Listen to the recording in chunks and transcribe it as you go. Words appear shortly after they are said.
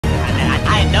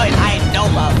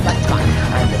but let's go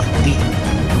and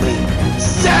deeply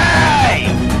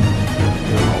say.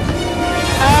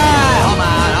 Hey, hold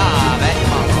on, man,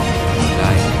 come on.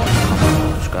 Guys,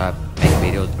 subscribe, make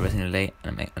videos every single day,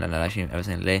 and make another live stream every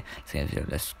single day.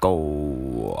 Let's go.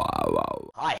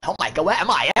 Wow. Hi, oh my god, where am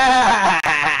I?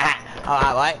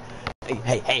 Alright,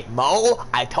 hey, Mo,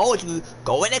 I told you,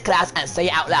 go into class and say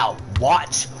it out loud.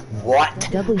 Watch what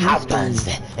happens.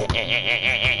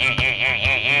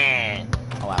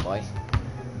 Alright, boy.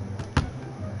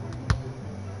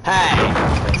 Hey!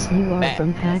 You are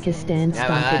from Pakistan,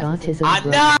 stunted autism.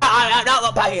 No, I'm not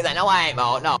from Pakistan. No, I ain't,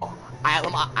 bro. No. I am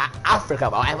from Africa,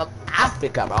 bro. I'm from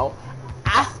Africa, bro.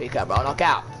 Africa, bro. Knock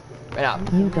out. Right up.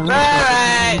 You don't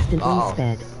have to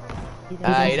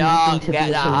I don't get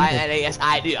the high. Yes,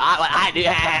 I do. I do.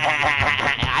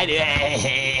 I do.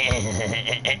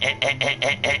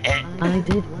 I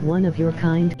did. One of your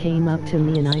kind came up to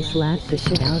me and I slapped the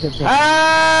shit out of them.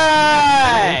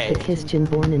 Hey! The Christian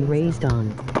born and raised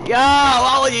on. Yo,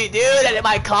 what would you do that in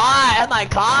my car? That's my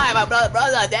car, my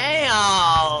brother,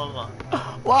 damn!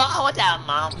 What that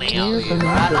mommy?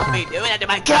 Don't be doing that to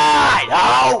my car,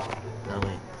 no!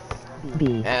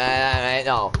 B.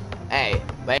 No. Hey,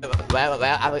 wait, don't worry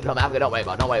about, don't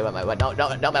worry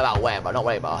about where, bro, don't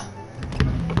worry about.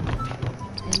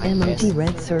 Emoji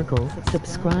red circle,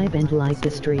 subscribe and like the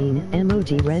stream,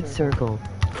 emoji red circle.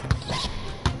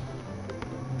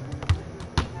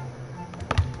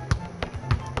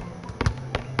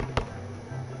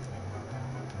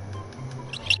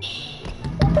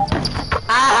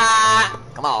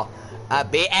 Come on.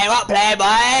 Hey, what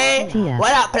playboy? TF.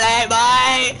 What up,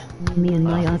 playboy? Me and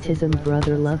my autism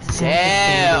brother loves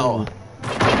Chill.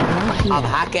 I'm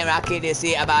hacking Rocky to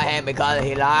see about him because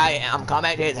he lied. I'm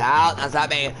coming to his house and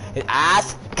slapping his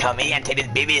ass. Come here and take this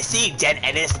BBC Jen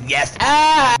and this yes.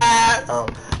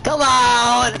 Come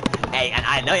on. Hey, and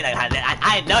I know you like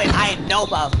I know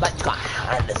for let's go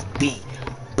this B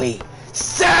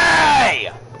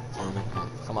say.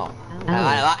 Come on.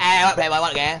 Hey, what playboy?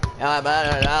 What again? No, I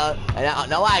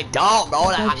don't, bro.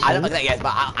 I don't look like yes,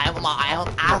 but I'm from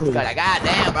Africa. Like,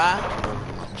 goddamn, bro.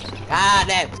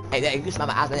 Goddamn. Hey, you smell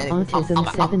my ass, man. Autism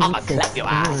 786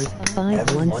 hours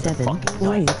 517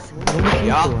 points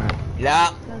 124.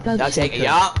 Yup. Don't take it.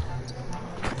 Yup.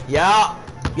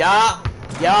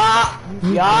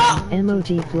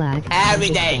 Emoji flag. Every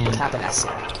day. Clapping that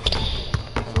shit.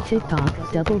 TikTok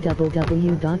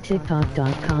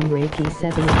www.tiktok.com Reiki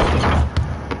 7.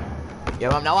 Yo,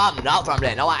 no, I'm not from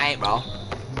there. No, I ain't, bro.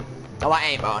 No, I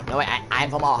ain't, bro. No, I'm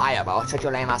from Ohio, bro. Shut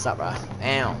your lame ass up, bro.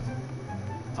 Damn.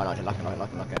 Oh no, look.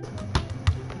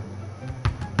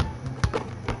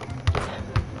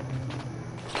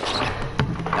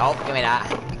 Nope, give me that.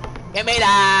 Give me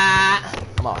that.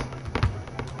 Come on.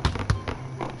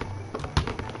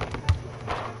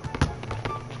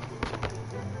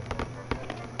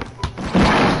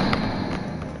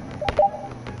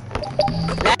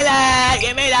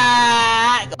 Give me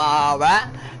that! Come on, bruh.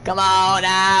 Come on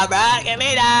now, bruh. Give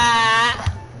me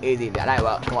that! Easy, that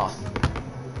work. Come on.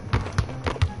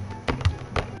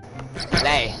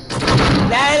 Lay,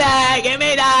 give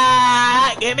me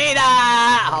that! Give me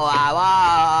that!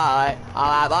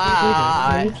 Alright, boy.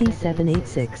 Reiki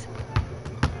 786.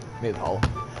 Move, hole.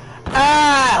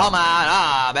 Hey, hold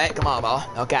on, mate. Come on, bro.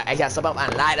 Okay, I got sub up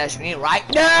and light the stream right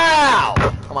now!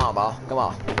 Come on, bro. Come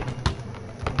on.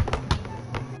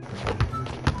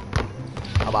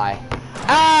 Bye-bye.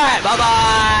 Hey,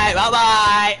 bye-bye!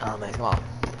 Bye-bye! Oh, man, come on.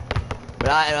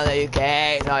 Right, in the UK,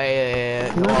 sorry,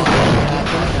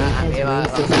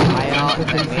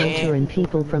 and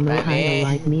people from Ohio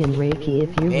like me and Reiki. If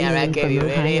you're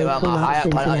really from Ohio,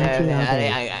 pull up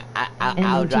Cincinnati.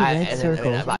 Emoji red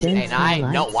circle, then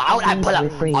no, why would I pull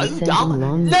up? Are you dumb?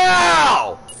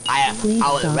 No! Please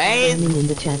stop spamming in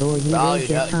the chat or you will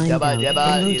get timed out.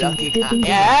 Emoji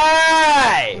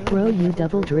Hey! Bro, you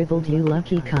double dribbled, you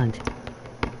lucky cunt.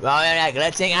 Well, you're not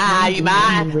glitching. Ah, you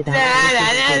man.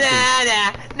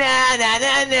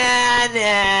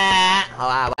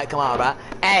 Alright, come on, bro.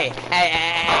 Hey.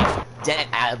 Then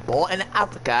I was born in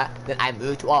Africa, then I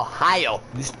moved to Ohio.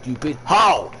 You stupid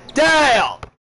hoe. Damn!